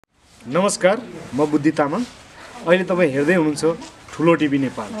नमस्कार, म बुद्धि तामाङ। अहिले तपाईँ हेर्दै हुनुहुन्छ ठुलो टिभी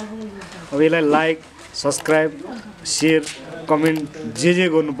नेपाल। अब यसलाई लाइक, सब्सक्राइब, शेयर, कमेन्ट जे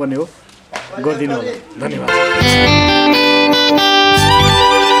गर्नुपर्ने हो गरिदिनु होला। धन्यवाद।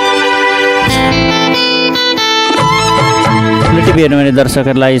 टिभी हेर्नुहुने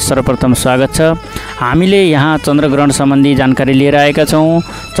दर्शकहरूलाई सर्वप्रथम स्वागत छ। हामीले यहाँ चन्द्रग्रहण सम्बन्धी जानकारी लिएर आएका छौँ।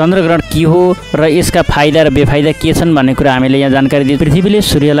 चन्द्रग्रहण के हो र यसका फाइदा र बेफाइदा के छन् भन्ने कुरा हामीले यहाँ जानकारी दिए। पृथ्वीले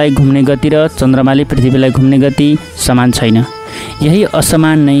सूर्यलाई घुम्ने गति र चन्द्रमाले पृथ्वीलाई घुम्ने गति समान छैन। यही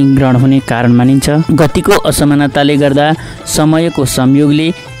असमान नै ग्रहण हुने कारण मानिन्छ। गतिको असमानताले गर्दा समयको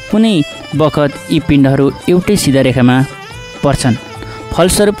संयोगले कुनै बखत यी पिण्डहरू एउटै सिधा रेखामा पर्छन्।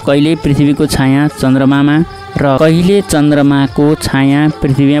 फलस्वरूप कहिले पृथ्वीको छाया चन्द्रमामा र कहिले चन्द्रमाको छाया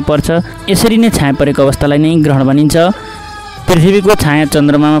पृथ्वीमा पर्छ। यसरी नै छाया परेको अवस्थालाई नै ग्रहण भनिन्छ। पृथ्वीको छाया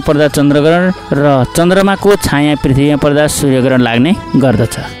चन्द्रमामा पर्दा चन्द्रग्रहण र चन्द्रमाको छाया पृथ्वीमा पर्दा सूर्यग्रहण लाग्ने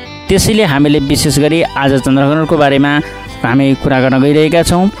गर्दछ। त्यसैले हामीले विशेष गरी आज चन्द्रग्रहणको बारेमा हामी कुरा गर्न गइरहेका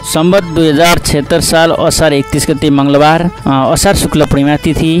छौँ। सम्वत 2076 साल असार 31 गते मङ्गलबार, असार शुक्ल पूर्णिमा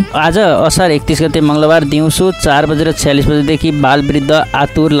तिथि। आज असार 31 गते मङ्गलबार दिउँसो 4:46 बजेदेखि बाल वृद्ध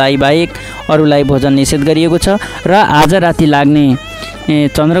आतुरलाई बाहेक अरूलाई भोजन निषेध गरिएको छ। र आज राति लाग्ने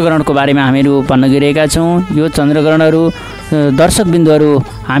चन्द्रग्रहणको बारेमा हामीहरू भन्न गइरहेका छौँ। यो चन्द्रग्रहणहरू दर्शकबिन्दुहरू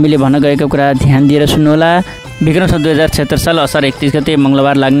हामीले भन्न गएका कुरा ध्यान दिएर सुन्नुहोला। विक्रम सम्वत 2076 साल असार 31 गते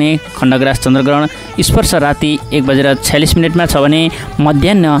मङ्गलबार लाग्ने खण्डग्रास चन्द्रग्रहण स्पर्श राति 1:46 छ भने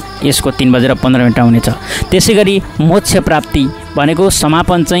मध्याह्न यसको 3:15 हुनेछ। त्यसै गरी मोक्ष प्राप्ति भनेको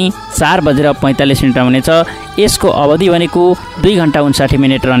समापन चाहिँ 4:45 हुनेछ। यसको अवधि भनेको 2 घण्टा 59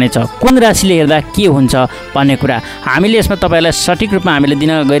 मिनट रहनेछ। कुन राशिले हेर्दा के हुन्छ भन्ने कुरा हामीले यसमा तपाईँलाई सठिक रूपमा हामीले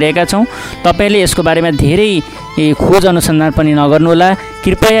दिन गइरहेका छौँ। तपाईँले यसको बारेमा धेरै खोज अनुसन्धान पनि नगर्नुहोला।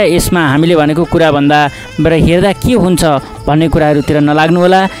 कृपया यसमा हामीले भनेको कुराभन्दा हेर्दा के हुन्छ भन्ने कुराहरूतिर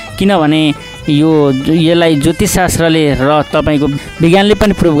नलाग्नुहोला। किनभने यसलाई ज्योतिषशास्त्रले र तपाईँको विज्ञानले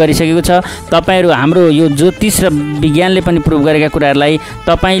पनि प्रुभ गरिसकेको छ। तपाईँहरू हाम्रो यो ज्योतिष र विज्ञानले पनि प्रुभ गरेका कुराहरूलाई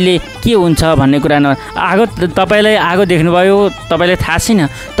तपाईँले के हुन्छ भन्ने कुरा आगो तपाईँलाई आगो देख्नुभयो, तपाईँलाई थाहा छैन,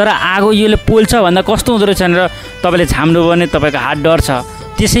 तर आगो यसले पोल्छ भन्दा कस्तो हुँदो रहेछ भनेर तपाईँले छाम्नुभयो भने तपाईँको हात डढ्छ।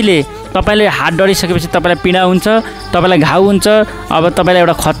 त्यसैले तपाईँले हात डढिसकेपछि तपाईँलाई पीडा हुन्छ, तपाईँलाई घाउ हुन्छ। अब तपाईँलाई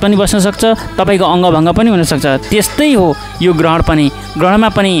एउटा खत पनि बस्न सक्छ, तपाईँको अङ्गभङ्ग पनि हुनसक्छ। त्यस्तै हो यो ग्रहण पनि। ग्रहणमा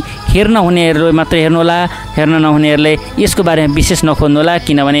पनि हेर्न हुनेहरूले मात्रै हेर्नुहोला, हेर्न नहुनेहरूले यसको बारेमा विशेष नखोज्नुहोला,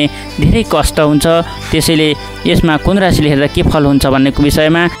 किनभने धेरै कष्ट हुन्छ। त्यसैले यसमा कुन राशिले हेर्दा के फल हुन्छ भन्ने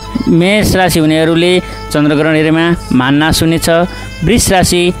विषयमा मेष राशि हुनेहरूले चन्द्रग्रहण हेरेमा मान्नास हुनेछ। वृष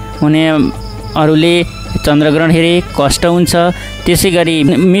राशि हुनेहरूले चन्द्रग्रहण हेरे कष्ट हुन्छ। त्यसै गरी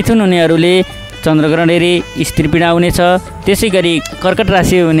मिथुन हुनेहरूले चन्द्रग्रहण हेरे स्त्री पीडा हुनेछ। त्यसै गरी कर्कट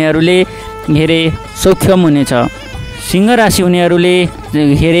राशि हुनेहरूले हेरे सौख्यम हुनेछ। सिंह राशि हुनेहरूले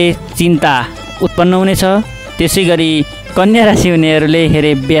हेरे चिन्ता उत्पन्न हुनेछ। त्यसै गरी कन्या राशि हुनेहरूले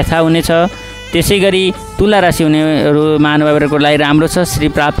हेरे व्यथा हुनेछ। त्यसै गरी तुला राशि हुनेहरू महानुभावहरूको लागि राम्रो छ, श्री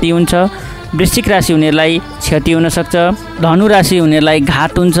प्राप्ति हुन्छ। वृश्चिक राशि हुनेहरूलाई क्षति हुनसक्छ। धनु राशि हुनेहरूलाई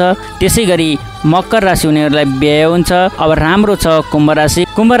घात हुन्छ। त्यसै गरी मकर राशि हुनेहरूलाई व्यय हुन्छ। अब राम्रो छ कुम्भ राशि।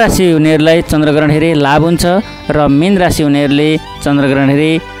 कुम्भ राशि हुनेहरूलाई चन्द्रग्रहण हेरे लाभ हुन्छ र मीन राशि हुनेहरूले चन्द्रग्रहण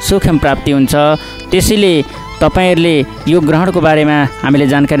हेरे सुखम प्राप्ति हुन्छ। त्यसैले तपाईँहरूले यो ग्रहणको बारेमा हामीले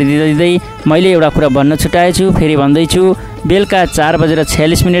जानकारी दिँदै मैले एउटा कुरा भन्न छुटाएछु, फेरि भन्दैछु। बेलुका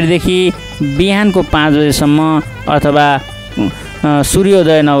 4:46 बिहानको 5 बजेसम्म अथवा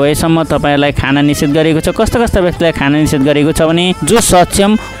सूर्योदय नभएसम्म तपाईँहरूलाई खाना निषेध गरेको छ। कस्ता व्यक्तिलाई खाना निषेध गरेको छ भने जो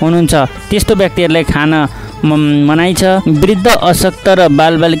सक्षम हुनुहुन्छ त्यस्तो व्यक्तिहरूलाई खाना मनाइ छ। वृद्ध, अशक्त र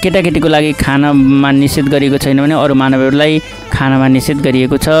बालबाल केटाकेटीको लागि खानामा निषेध गरेको छैन भने अरू मानवहरूलाई खानामा निषेध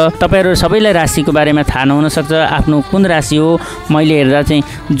गरिएको छ। तपाईँहरू सबैलाई राशिको बारेमा थाहा नहुनसक्छ। आफ्नो कुन राशि हो मैले हेर्दा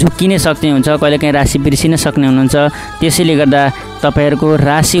चाहिँ झुक्किनै सक्ने हुन्छ, कहिलेकाहीँ राशि बिर्सिन सक्ने हुनुहुन्छ। त्यसैले गर्दा तपाईँहरूको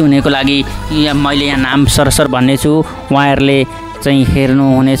राशि हुनेको लागि मैले यहाँ नाम सरसर भन्ने छु, उहाँहरूले चाहिँ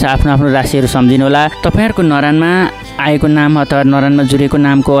हेर्नुहुनेछ। आफ्नो राशिहरू सम्झिनु होला। तपाईँहरूको नरानमा आएको नाम अथवा नरानमा जुरेको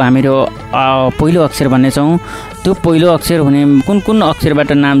नामको हामीहरू पहिलो अक्षर भन्नेछौँ। त्यो पहिलो अक्षर हुने कुन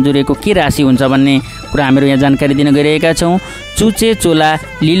अक्षरबाट नाम जुरेको के राशि हुन्छ भन्ने कुरा हामीहरू यहाँ जानकारी दिन गइरहेका छौँ। चुचे, चोला,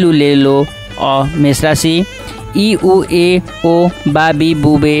 लिलु, लेलो, अ मेष राशि। इ, उ, ए, ओ, बाबी,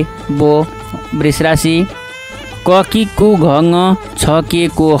 बुबे, बो वृष राशि। क, कि, कु, घ, ङ, छ, के,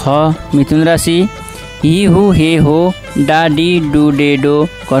 को, ह मिथुन राशि। हि, हु, हे, हो, डाडी, डु, डे, डो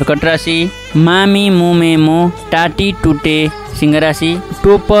कर्कट राशि। मामी, मुमे, मो, टाटी, टुटे सिंह राशि।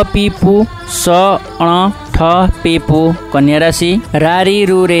 टोप, पिपु, स, अण, ठ, पेपो कन्या राशि। रारी,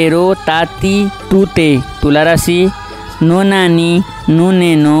 रुरेरो, ताती, तुते तुला राशि। नो, नानी,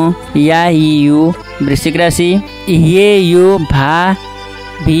 नुनेनो, या, यु वृश्चिक राशि। ये, यो, भा,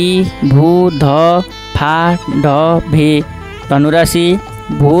 भी भू ध फा ढ भे धनुराशि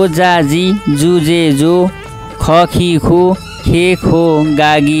भो जा जी जु जे जो ख खी खु खे खो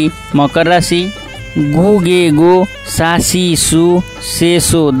गागी मकर राशि गु गे गो सा सी सु से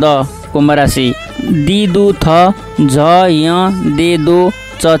सो द कुम्भ राशि दी दु थ झ य दे दो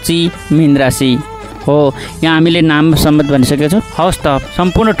चची मीन राशि हो। यहाँ हामीले नाम सम्बन्ध भनिसकेका छौँ। हवस् त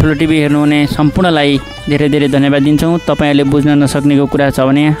सम्पूर्ण ठुलो टिभी हेर्नुहुने सम्पूर्णलाई धेरै धेरै धन्यवाद दिन्छौँ। तपाईँहरूले बुझ्न नसक्नेको कुरा छ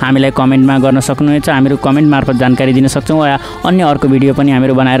भने हामीलाई कमेन्टमा गर्न सक्नुहुनेछ। हामीहरू कमेन्ट मार्फत जानकारी दिन सक्छौँ वा अन्य अर्को भिडियो पनि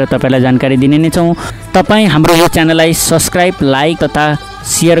हामीहरू बनाएर तपाईँलाई जानकारी दिने नै छौँ। तपाईँ हाम्रो यो च्यानललाई सब्सक्राइब लाइक तथा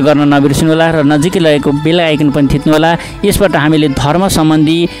सेयर गर्न नबिर्सिनुहोला र नजिकै रहेको बेल आइकन पनि थिच्नुहोला। यसबाट हामीले धर्म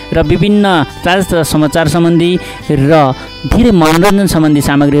सम्बन्धी र विभिन्न ताजा समाचार सम्बन्धी र धेरै मनोरञ्जन सम्बन्धी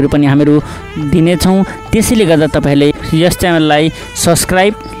सामग्रीहरू पनि हामीहरू दिनेछौँ। त्यसैले गर्दा तपाईँहरूले यस च्यानललाई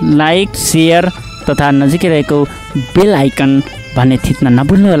सब्सक्राइब लाइक सेयर तथा नजिकै रहेको बेल आइकन भन्ने थिच्न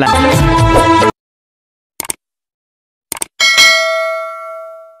नभुल्नुहोला।